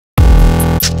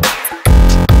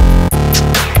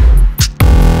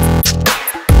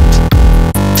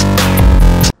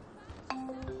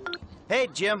Hey,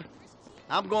 Jim.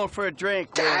 I'm going for a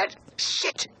drink. Dad!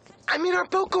 Shit! I'm in our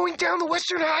boat going down the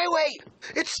Western Highway!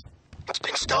 It's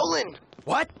been stolen!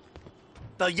 What?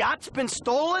 The yacht's been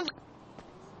stolen?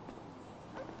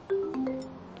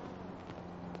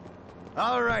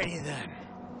 Alrighty then.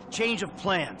 Change of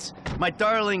plans. My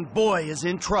darling boy is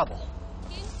in trouble.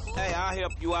 Hey, I'll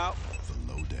help you out. The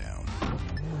lowdown.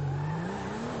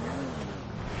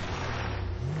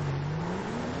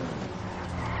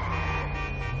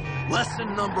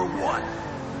 Lesson number 1.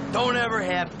 Don't ever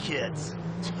have kids.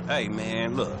 Hey,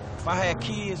 man, look. If I had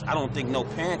kids, I don't think no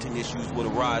parenting issues would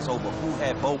arise over who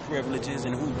had boat privileges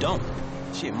and who don't.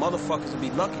 Shit, motherfuckers would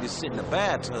be lucky to sit in the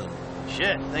bathtub.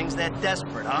 Shit, things that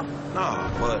desperate, huh? Nah,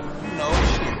 but, you know,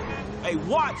 shit. Hey,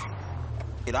 watch!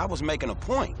 It, I was making a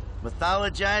point.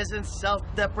 Mythologizing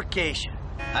self-deprecation.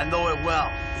 I know it well.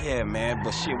 Yeah, man,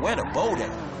 but shit, where the boat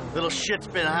at? Little shit's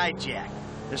been hijacked.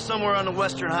 They're somewhere on the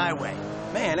Western Highway.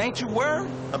 Man, ain't you worried?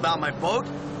 About my boat?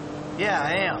 Yeah,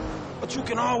 I am. But you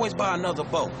can always buy another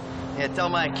boat. Yeah, tell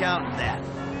my accountant that.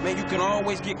 Man, you can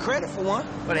always get credit for one.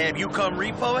 But have you come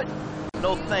repo it?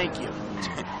 No, thank you.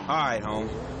 All right, home.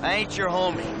 I ain't your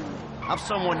homie. I'm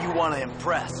someone you want to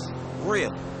impress.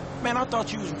 Really? Man, I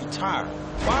thought you was retired.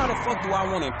 Why the fuck do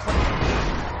I want to impress?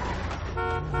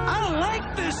 I don't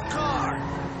like this car.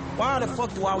 Why the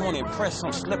fuck do I want to impress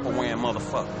some slipper-wearing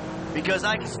motherfucker? Because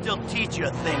I can still teach you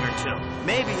a thing or two.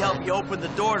 Maybe help you open the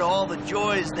door to all the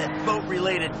joys that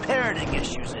boat-related parenting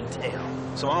issues entail.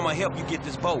 So I'm gonna help you get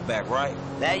this boat back, right?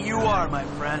 That you are, my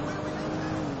friend.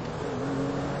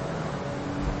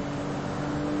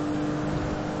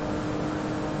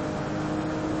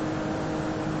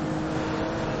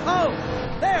 Oh!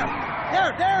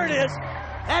 There it is!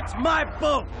 That's my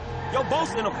boat! Your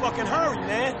boat's in a fucking hurry,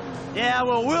 man. Yeah,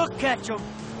 well, we'll catch him.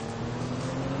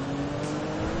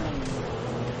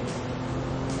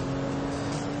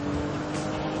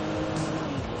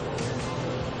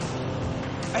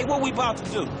 Hey, what we about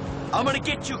to do? I'm gonna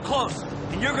get you close,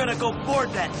 and you're gonna go board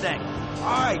that thing.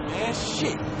 All right, man,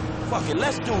 shit. Fuck it,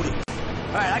 let's do this.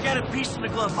 All right, I got a piece in the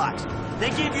glove box. They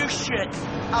give you shit,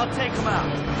 I'll take them out.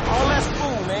 Oh, that's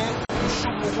cool, man. You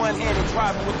shoot with one hand and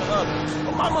driving with the other.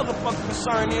 But my motherfucking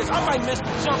concern is I might miss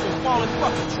the jump and fall in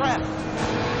fucking trap.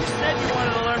 You said you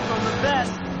wanted to learn from the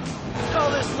best. Let's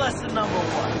call this lesson number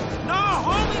 1. No,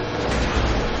 homie!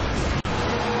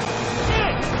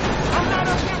 Shit! I'm not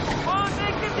up here for fun,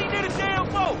 man. Get me near the damn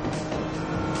boat.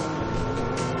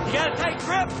 You got a tight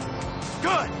grip?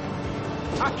 Good.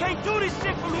 I can't do this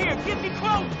shit from here. Get me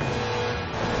close.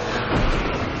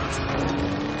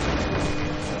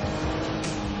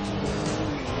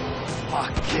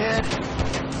 Fuck, kid.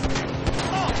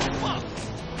 Oh, fuck.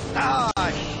 Ah,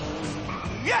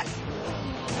 yes!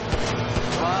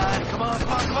 Come on.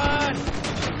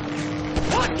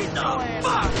 What the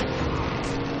fuck?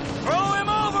 Throw him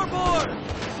overboard!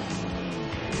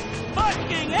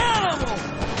 Fucking animal!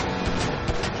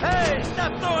 Hey,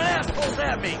 stop throwing assholes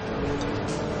at me!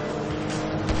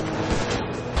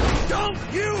 Don't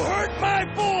you hurt my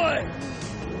boy!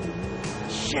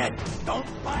 Shit, don't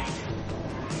bite it.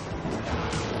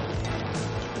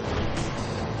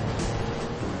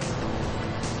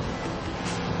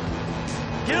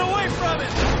 Get away from it!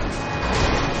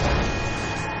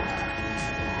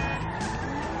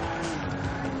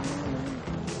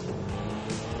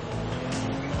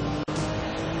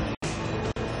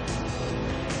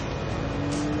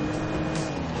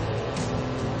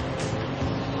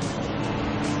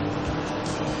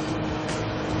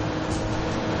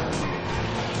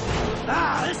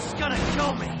 Ah, this is gonna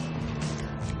kill me.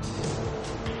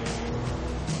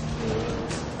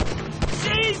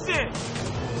 Jesus!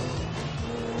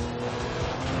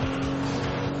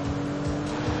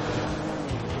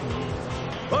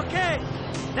 Okay,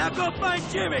 now go find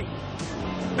Jimmy.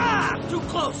 Ah, too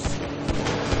close.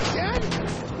 Dad?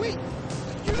 Wait!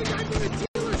 You're the guy from the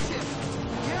dealership!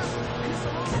 Yeah, it's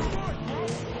all aboard, bro.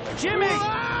 Jimmy!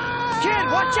 Kid,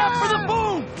 watch out for the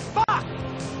boom! Fuck!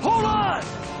 Hold on!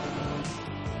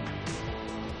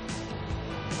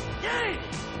 Yay!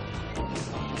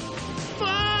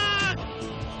 Fuck!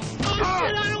 Oh,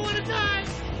 shit, I don't want to die!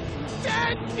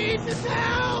 Dad needs his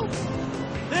help!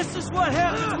 This is what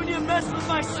happens when you mess with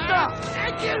my stuff!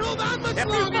 I can't hold on much If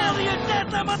you longer! feel your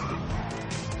death, I'm a...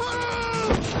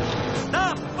 Oh!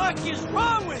 The fuck is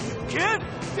wrong with you, kid?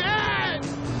 Dad!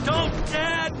 Don't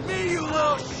dad me, you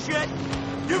little shit!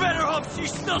 You better hope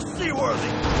she's still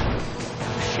seaworthy!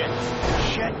 Shit!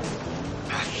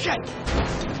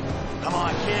 Come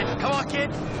on,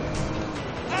 kid!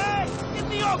 Hey, get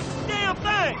me off the damn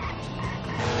thing!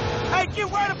 Hey,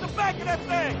 get right up the back of that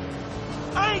thing!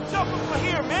 I ain't jumping for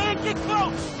here, man! Get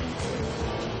close!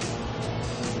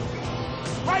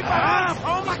 Right behind you,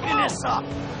 I'm homie. fucking this up.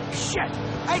 Shit.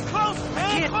 Hey, close,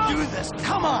 man. Can't close. do this.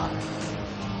 Come on.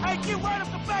 Hey, get right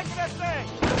up the back of that thing.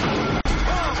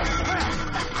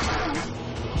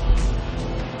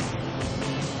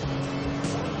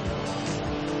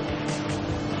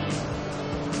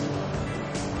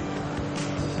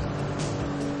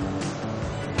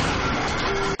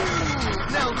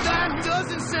 Now that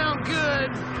doesn't sound good.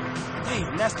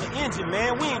 Hey, that's the engine,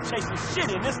 man. We ain't chasing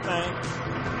shit in this thing.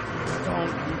 Don't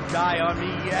you die on me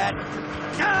yet.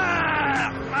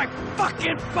 Ah! My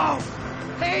fucking boat!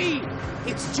 Hey,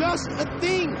 it's just a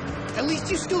thing. At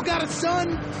least you still got a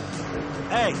son.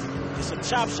 Hey, it's a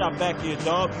chop shop back here,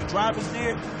 dog. You drive us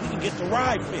there, we can get the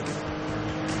ride fixed.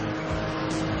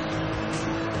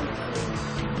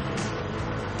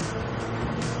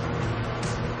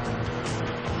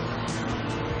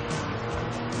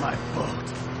 My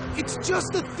boat. It's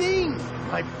just a thing.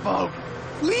 My boat.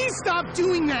 Please stop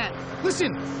doing that.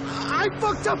 Listen, I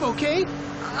fucked up, okay?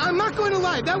 I'm not going to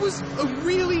lie. That was a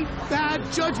really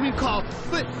bad judgment call.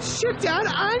 But shit, Dad,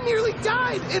 I nearly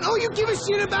died. And all you give a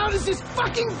shit about is this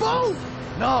fucking boat.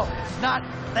 No, it's not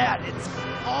that. It's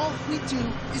All we do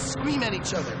is scream at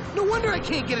each other. No wonder I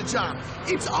can't get a job.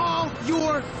 It's all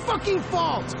your fucking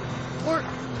fault. Or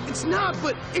it's not,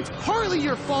 but it's partly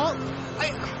your fault.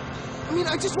 I mean,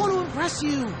 I just want to impress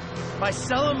you. by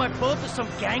selling my boat to some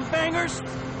gangbangers.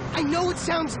 I know it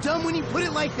sounds dumb when you put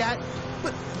it like that,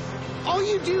 but all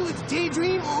you do is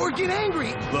daydream or get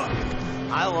angry. Look,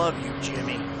 I love you,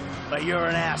 Jimmy, but you're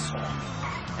an asshole.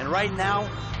 And right now,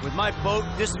 with my boat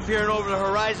disappearing over the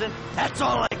horizon, that's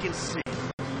all I can see.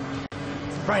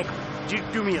 Franklin, would you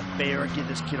do me a favor and give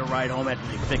this kid a ride home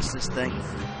after they fix this thing?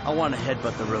 I want to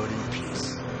headbutt the road in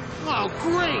peace. Oh,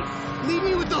 great! Leave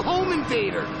me with the home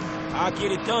invader. I'll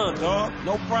get it done, dog.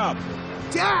 No problem.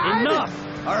 Dad!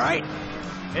 Enough, all right?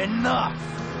 Enough!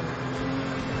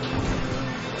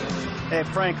 Hey,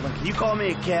 Franklin, can you call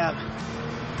me a cab?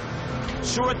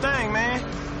 Sure thing, man.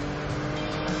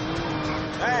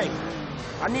 Hey,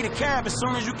 I need a cab as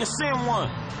soon as you can send one.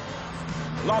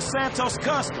 Los Santos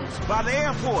Customs, by the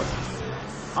airport.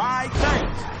 All right,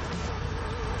 thanks.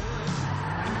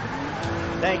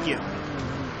 Thank you.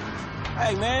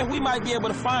 Hey, man, we might be able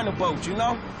to find a boat, you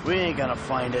know? We ain't gonna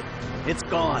find it. It's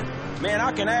gone. Man,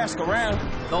 I can ask around.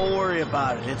 Don't worry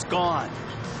about it. It's gone.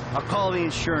 I'll call the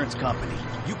insurance company.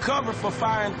 You covered for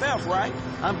fire and theft, right?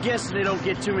 I'm guessing they don't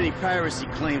get too many piracy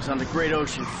claims on the Great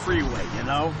Ocean Freeway, you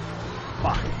know?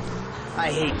 Fuck.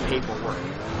 I hate paperwork.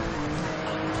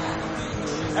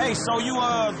 Hey, so you,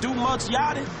 do much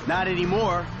yachting? Not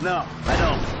anymore. No, I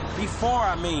don't. Before,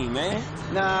 I mean, man.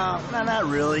 No, not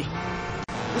really.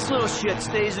 This little shit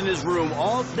stays in his room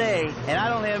all day, and I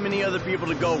don't have many other people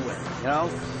to go with, you know?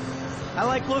 I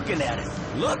like looking at it.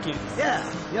 Looking? Yeah,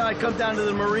 you know, I come down to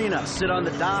the marina, sit on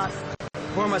the dock,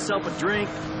 pour myself a drink,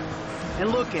 and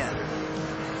look at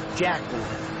her. Jacqueline.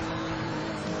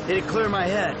 It'd clear my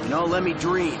head, you know, let me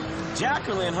dream.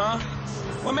 Jacqueline, huh?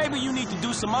 Well, maybe you need to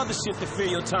do some other shit to fill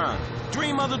your time.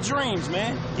 Dream other dreams,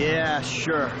 man. Yeah,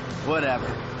 sure. Whatever.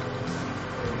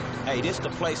 Hey, this the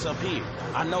place up here.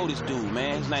 I know this dude,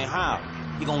 man. His name Howard.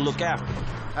 He gonna look after me.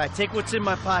 All right, take what's in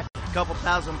my pocket. A couple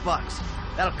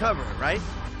 $1,000. That'll cover it, right?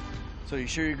 So you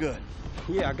sure you're good?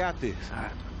 Yeah, I got this. All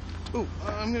right. Ooh,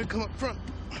 I'm gonna come up front.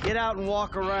 Get out and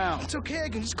walk around. It's okay, I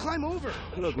can just climb over.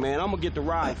 Look, man, I'm gonna get the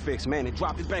ride fixed, man, and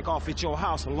drop it back off at your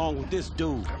house along with this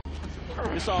dude.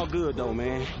 It's all good, though,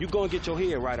 man. You gonna get your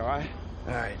head right, all right?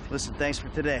 All right. Listen, thanks for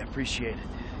today. I appreciate it.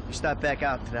 You stop back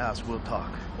out to the house, we'll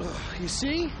talk. You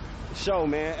see? Show,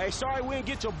 man. Hey, sorry we didn't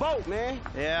get your boat, man.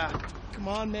 Yeah. Come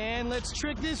on, man, let's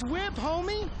trick this whip,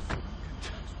 homie.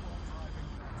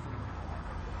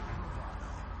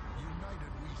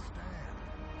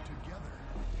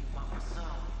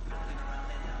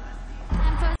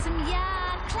 Time for some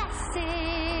yacht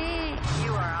classic.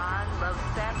 You are on Los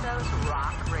Santos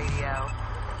Rock Radio.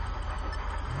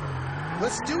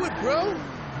 Let's do it, bro.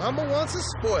 Mama wants a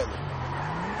spoiler.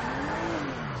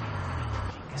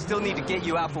 Still need to get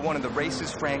you out for one of the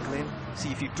races, Franklin. See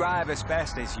if you drive as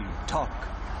fast as you talk.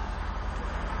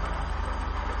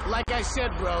 Like I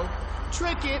said, bro,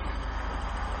 trick it.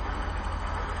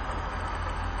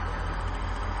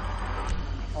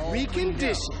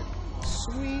 Recondition.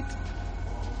 Sweet.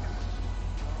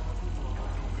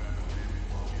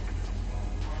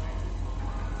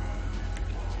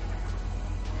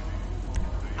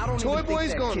 Toy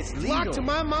Boy's going to flock to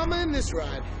my mama in this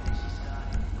ride.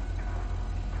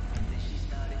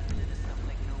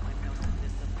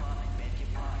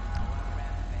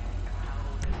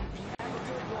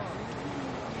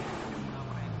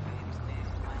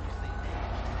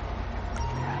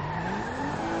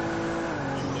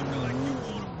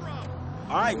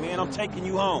 All right, man, I'm taking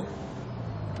you home.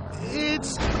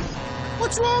 It's...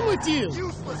 What's wrong with you?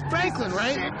 Useless. Franklin,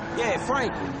 right? Yeah,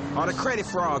 Franklin, or the credit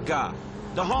fraud guy,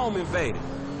 the home invader.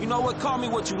 You know what? Call me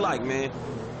what you like, man.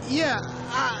 Yeah,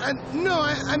 no,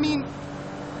 I mean,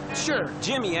 sure.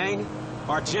 Jimmy, ain't he?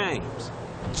 Or James?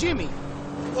 Jimmy.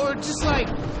 Or just like,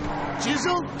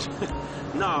 Jizzle?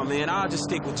 Nah, man, I'll just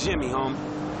stick with Jimmy, homie.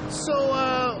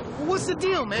 So, what's the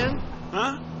deal, man?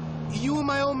 Huh? You and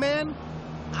my old man?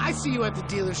 I see you at the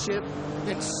dealership,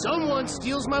 then someone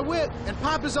steals my whip, and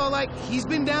Papa's all like, he's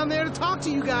been down there to talk to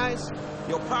you guys.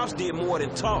 Your pops did more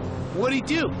than talk. What'd he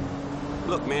do?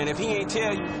 Look, man, if he ain't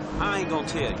tell you, I ain't gonna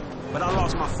tell you. But I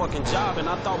lost my fucking job, and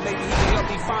I thought maybe he could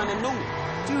help me find a new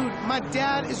one. Dude, my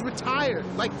dad is retired,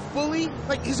 like fully.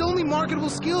 Like, his only marketable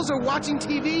skills are watching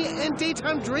TV and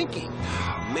daytime drinking.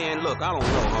 Man, look, I don't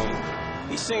know, homie.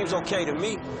 He seems okay to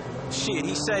me. Shit,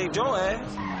 he saved your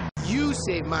ass. You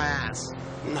saved my ass.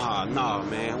 Nah,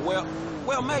 man.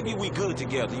 Well, maybe we good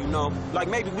together, you know? Like,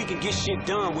 maybe we can get shit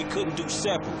done we couldn't do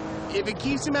separate. If it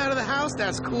keeps him out of the house,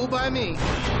 that's cool by me.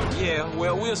 Yeah,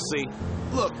 well, we'll see.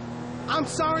 Look, I'm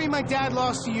sorry my dad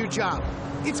lost you your job.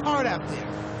 It's hard out there.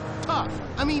 Tough.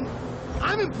 I mean,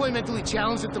 I'm employmentally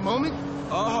challenged at the moment.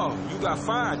 Oh, you got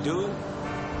fired, dude.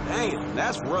 Damn,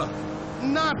 that's rough.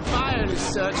 Not fired as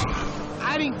such.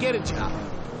 I didn't get a job.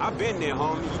 I've been there,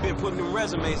 homie. You've been putting them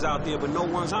resumes out there, but no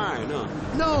one's hiring, huh?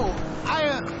 No,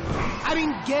 I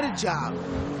didn't get a job.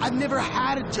 I've never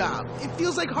had a job. It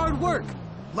feels like hard work.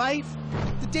 Life,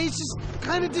 the days just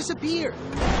kind of disappear.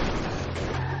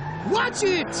 Watch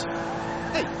it!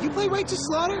 Hey, you play Righteous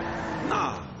Slaughter?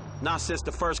 Nah, not since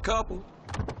the first couple.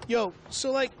 Yo,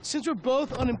 so like, since we're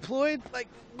both unemployed, like,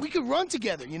 we could run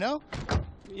together, you know?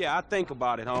 Yeah, I think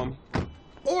about it, homie.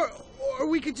 Or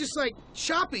we could just like,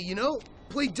 shop it, you know?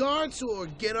 Play darts or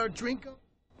get our drink on.